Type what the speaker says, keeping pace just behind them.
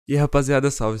E aí, rapaziada,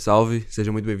 salve, salve.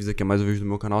 Sejam muito bem-vindos aqui a mais um vídeo do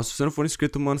meu canal. Se você não for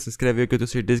inscrito, mano, se inscreve aí que eu tenho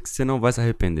certeza que você não vai se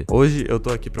arrepender. Hoje eu tô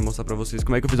aqui pra mostrar pra vocês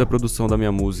como é que eu fiz a produção da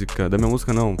minha música. Da minha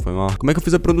música não, foi mal. Como é que eu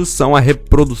fiz a produção, a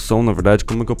reprodução, na verdade.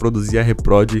 Como é que eu produzi a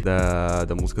REPROD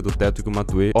da música do TETO X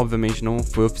Matue. Obviamente não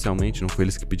foi oficialmente, não foi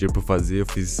eles que pediram pra eu fazer. Eu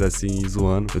fiz assim,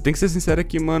 zoando. Eu tenho que ser sincero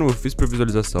aqui, mano, eu fiz por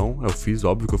visualização. Eu fiz,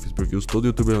 óbvio que eu fiz por views. Todo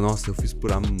youtuber, nossa, eu fiz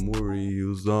por amor e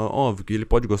óbvio que ele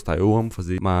pode gostar, eu amo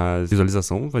fazer. Mas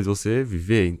visualização faz você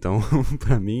viver. Então,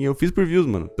 pra mim, eu fiz por views,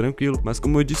 mano, tranquilo. Mas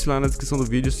como eu disse lá na descrição do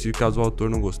vídeo, se caso o autor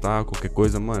não gostar, qualquer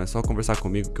coisa, mano, é só conversar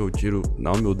comigo que eu tiro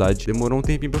na humildade. Demorou um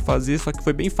tempinho pra fazer, só que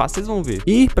foi bem fácil, vocês vão ver.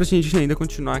 E pra gente ainda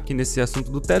continuar aqui nesse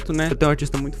assunto do teto, né, eu tenho um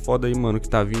artista muito foda aí, mano, que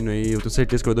tá vindo aí. Eu tenho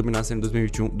certeza que vai dominar a cena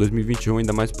em 2021,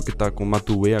 ainda mais porque tá com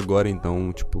Matue agora,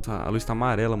 então, tipo, a luz tá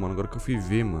amarela, mano, agora que eu fui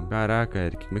ver, mano. Caraca,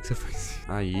 Eric, como é que você faz?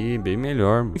 Aí, bem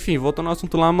melhor, mano. Enfim, voltando ao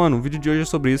assunto lá, mano, o vídeo de hoje é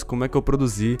sobre isso, como é que eu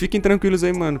produzi. Fiquem tranquilos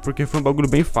aí, mano, porque foi um bagulho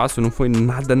bem fácil, não foi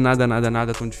nada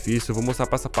tão difícil. Eu vou mostrar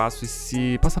passo a passo e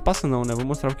se... Passo a passo não, né? Vou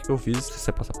mostrar o que eu fiz, se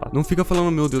é passo a passo. Não fica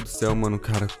falando, meu Deus do céu, mano,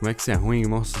 cara, como é que você é ruim?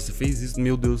 Nossa, você fez isso,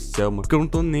 meu Deus do céu, mano. Porque eu não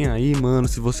tô nem aí, mano,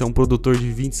 se você é um produtor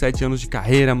de 27 anos de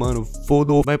carreira, mano,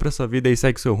 foda, vai pra sua vida e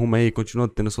segue seu rumo aí, continua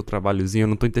tendo seu trabalhozinho, eu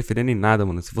não tô interferindo em nada,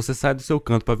 mano. Se você sai do seu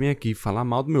canto pra vir aqui falar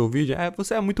mal do meu vídeo,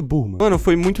 você é muito burro, mano. Mano,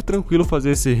 foi muito tranquilo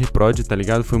fazer esse REPROD, tá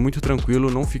ligado? Foi muito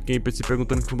tranquilo, não fiquei se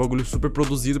perguntando que foi um bagulho super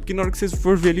produzido, porque na hora que vocês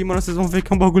for ver ali, mano, vocês vão ver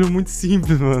que é um bagulho muito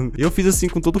simples, mano. E eu fiz assim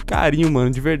com todo carinho, mano,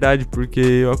 de verdade, porque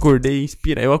eu acordei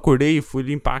inspirado. Eu acordei e fui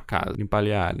limpar a casa, limpar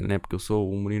ali a área, né? Porque eu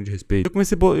sou um menino de respeito.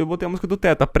 Eu botei a música do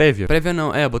Teto, a prévia. Prévia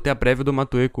não, eu botei a prévia do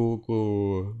Matue com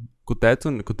o Teto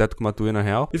com o Matue na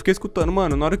real. E fiquei escutando,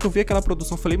 mano. Na hora que eu vi aquela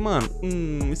produção, eu falei, mano,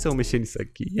 se eu mexer nisso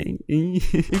aqui, hein?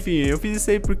 Enfim, eu fiz isso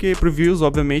aí porque pro views,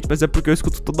 obviamente, mas é porque eu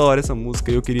escuto toda hora essa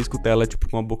música e eu queria escutar ela, tipo,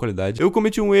 com uma boa qualidade. Eu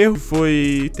cometi um erro,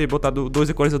 foi ter botado 2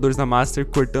 equalizadores na master,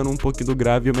 cortando um pouquinho do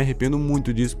grave. Eu me arrependo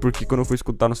muito disso, porque quando eu fui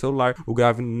escutar no celular, o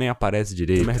grave nem aparece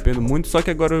direito. Eu me arrependo muito, só que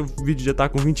agora o vídeo já tá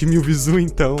com 20 mil views,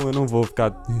 então eu não vou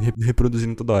ficar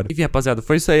reproduzindo toda hora. Enfim, rapaziada,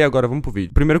 foi isso aí, agora vamos pro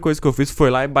vídeo. A primeira coisa que eu fiz foi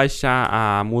lá e baixar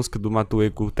a música do Matue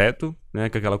com o Teto, né,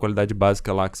 com aquela qualidade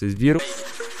básica lá que vocês viram.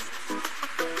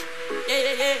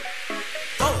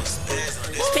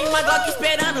 Tem uma Glock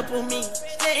esperando por mim,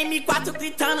 M4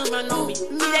 gritando meu nome.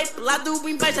 Mirei pro lado,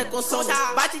 inveja consome.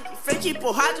 Bate de frente,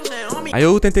 porrada, né, homem? Aí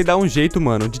eu tentei dar um jeito,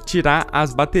 mano, de tirar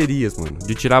as baterias, mano.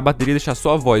 De tirar a bateria e deixar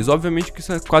só a voz. Obviamente que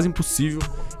isso é quase impossível.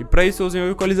 E pra isso eu usei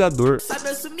o equalizador. Sabe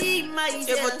assumir, mas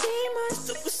eu vou ter mais,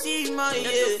 tô por cima,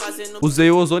 Usei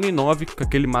o Ozone 9 com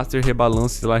aquele master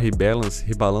rebalance, sei lá,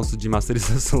 rebalanço de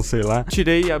masterização, sei lá.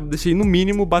 Tirei, deixei no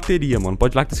mínimo bateria, mano.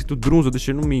 Pode ir lá que tá escrito drums, eu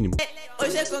deixei no mínimo.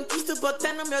 Hoje eu conquisto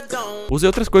botando meu dom. Usei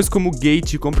outras coisas como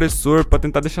gate, compressor, pra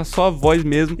tentar deixar só a voz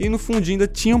mesmo. E no fundinho ainda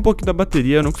tinha um pouquinho da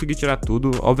bateria, eu não consegui tirar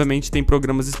tudo. Obviamente tem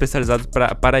programas especializados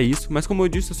para isso, mas como eu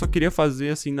disse, eu só queria fazer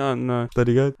assim tá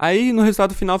ligado? Aí no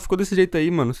resultado final ficou desse jeito aí,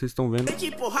 mano, vocês estão vendo.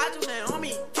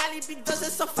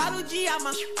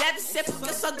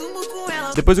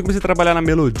 Depois eu comecei a trabalhar na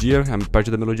melodia. A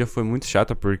parte da melodia foi muito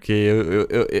chata, porque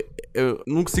eu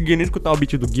não conseguia nem escutar o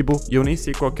beat do Gible. E eu nem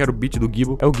sei qual que era o beat do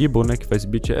Gible. É o Gible, né, que faz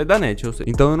beat, é da net, eu sei.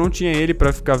 Então eu não tinha ele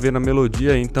pra ficar vendo a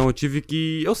melodia, então eu tive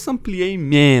que... Eu sampleei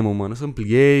mesmo, mano.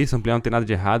 Samplear não tem nada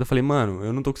de errado. Eu falei, mano,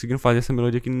 eu não tô conseguindo fazer essa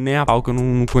melodia aqui nem a pau, que eu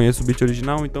não conheço o beat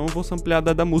original, então eu vou samplear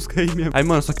da música aí mesmo. Aí,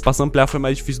 mano, só que pra samplear foi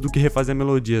mais difícil do que refazer a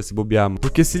melodia, se bobear, mano.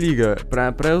 Porque se liga,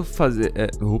 pra eu fazer...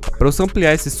 pra eu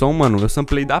samplear esse som, mano, eu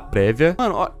samplei da prévia.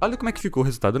 Mano, olha como é que ficou o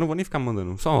resultado. Eu não vou nem ficar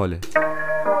mandando, só olha.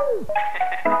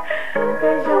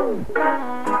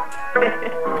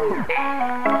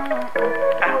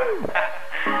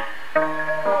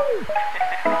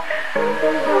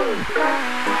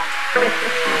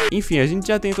 Enfim, a gente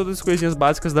já tem todas as coisinhas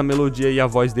básicas da melodia e a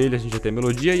voz dele. A gente já tem a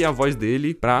melodia e a voz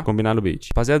dele pra combinar no beat.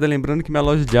 Rapaziada, lembrando que minha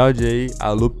loja de áudio aí, a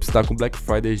ALLOPS, tá com Black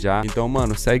Friday já. Então,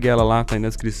 mano, segue ela lá, tá aí na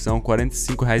descrição.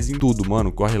 R$45 em tudo,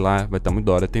 mano. Corre lá, vai tá muito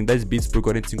da hora. Tem 10 beats por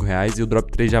R$45 e o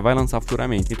Drop 3 já vai lançar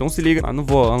futuramente. Então se liga, não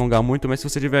vou alongar muito, mas se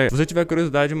você tiver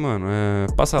curiosidade, mano,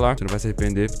 passa lá, você não vai se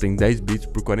arrepender. Tem 10 beats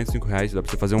por R$45, dá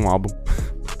pra você fazer um álbum.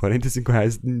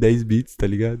 R$45 em 10 beats, tá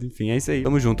ligado? Enfim, é isso aí.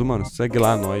 Tamo junto, mano. Segue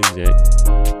lá, nós, gente.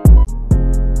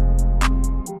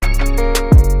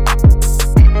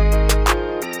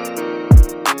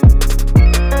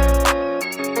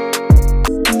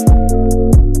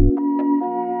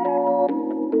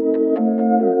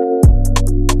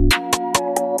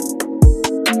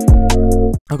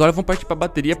 Agora vamos partir pra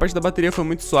bateria. A parte da bateria foi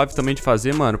muito suave também de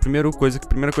fazer, mano. Primeira coisa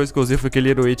que eu usei foi aquele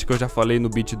Hero 8 que eu já falei no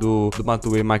beat do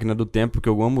Matue, Máquina do Tempo, que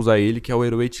eu amo usar ele, que é o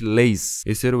Hero 8 Lace.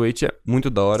 Esse Hero 8 é muito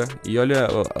da hora. E olha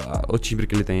o, o timbre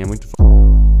que ele tem, é muito foda.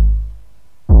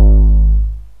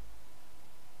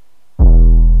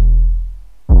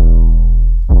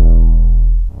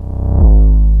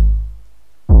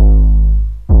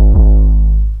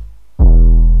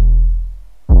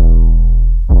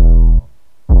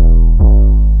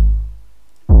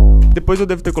 Depois eu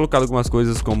devo ter colocado algumas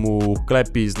coisas como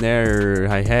clap, snare,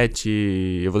 hi-hat.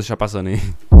 Eu vou deixar passando aí.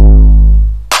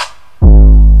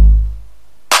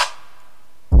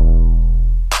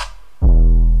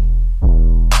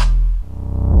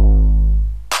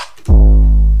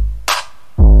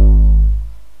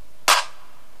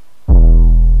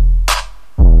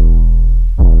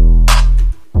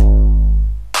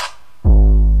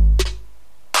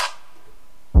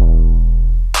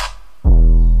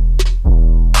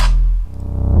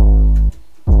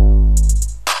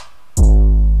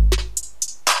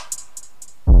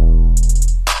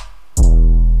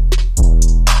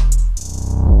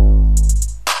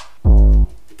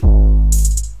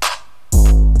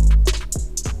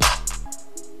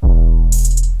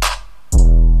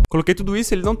 Coloquei tudo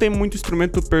isso, ele não tem muito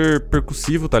instrumento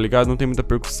percussivo, tá ligado? Não tem muita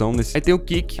percussão nesse. Aí tem o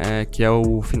kick, que é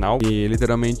o final, e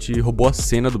literalmente roubou a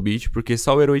cena do beat, porque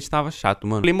só o Hero 8 tava chato,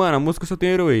 mano. Falei, mano, a música só tem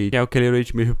Hero 8, que é aquele Hero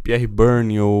 8 meio Pierre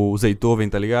Burn ou Zaytoven,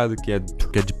 tá ligado? Que é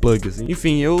de plug, assim.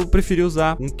 Enfim, eu preferi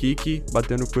usar um kick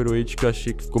batendo com o Hero 8, que eu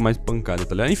achei que ficou mais pancada,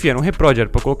 tá ligado? Enfim, era um REPROD, era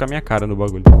pra colocar minha cara no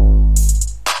bagulho.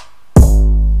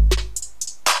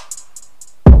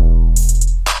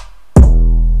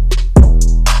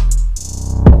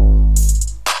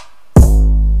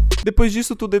 Depois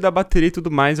disso tudo aí da bateria e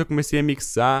tudo mais, eu comecei a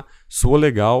mixar, soou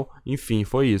legal, enfim,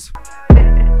 foi isso.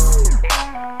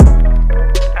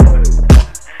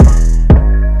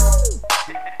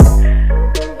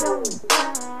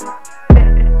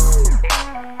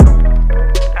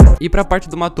 E pra parte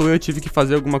do Matuê eu tive que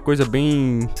fazer alguma coisa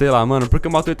bem, sei lá, mano, porque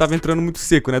o Matuê tava entrando muito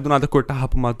seco, né, do nada cortava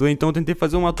pro Matuê, então eu tentei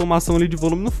fazer uma automação ali de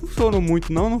volume, não funcionou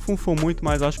muito, não funcionou muito,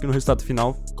 mas acho que no resultado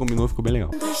final combinou, ficou bem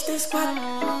legal. 2, 3, 4,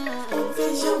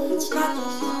 veja um prato.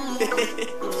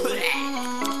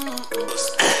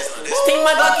 Tem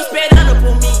Magoc esperando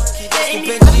por mim. Com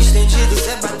peito estendido,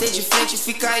 Zé bater de frente e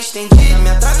ficar estendido. Me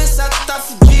atravessar tu tá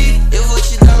fudido. Eu vou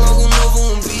te dar logo um novo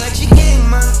umbigo. Vai te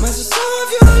queimar, mas o sol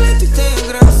é violento e tem um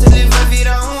grão. Se ele vai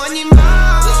virar um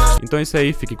animal. Então é isso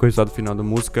aí, fiquem com o resultado final da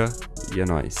música e é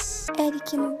nóis.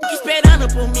 Esperando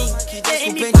por mim.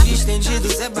 Com peito estendido,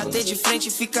 Zé bater de frente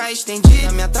e ficar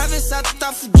estendido. Me atravessar tu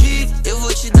tá fudido. Eu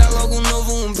vou te dar logo um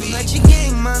novo umbigo. Vai te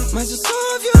queimar, mas o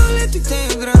sol é violento e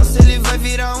tem um grão. Se ele vai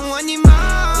virar um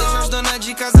animal. Deixa as donas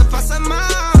de casa passar mal,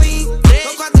 hein?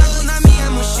 Tô quadrado na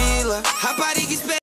minha mochila. Rapariga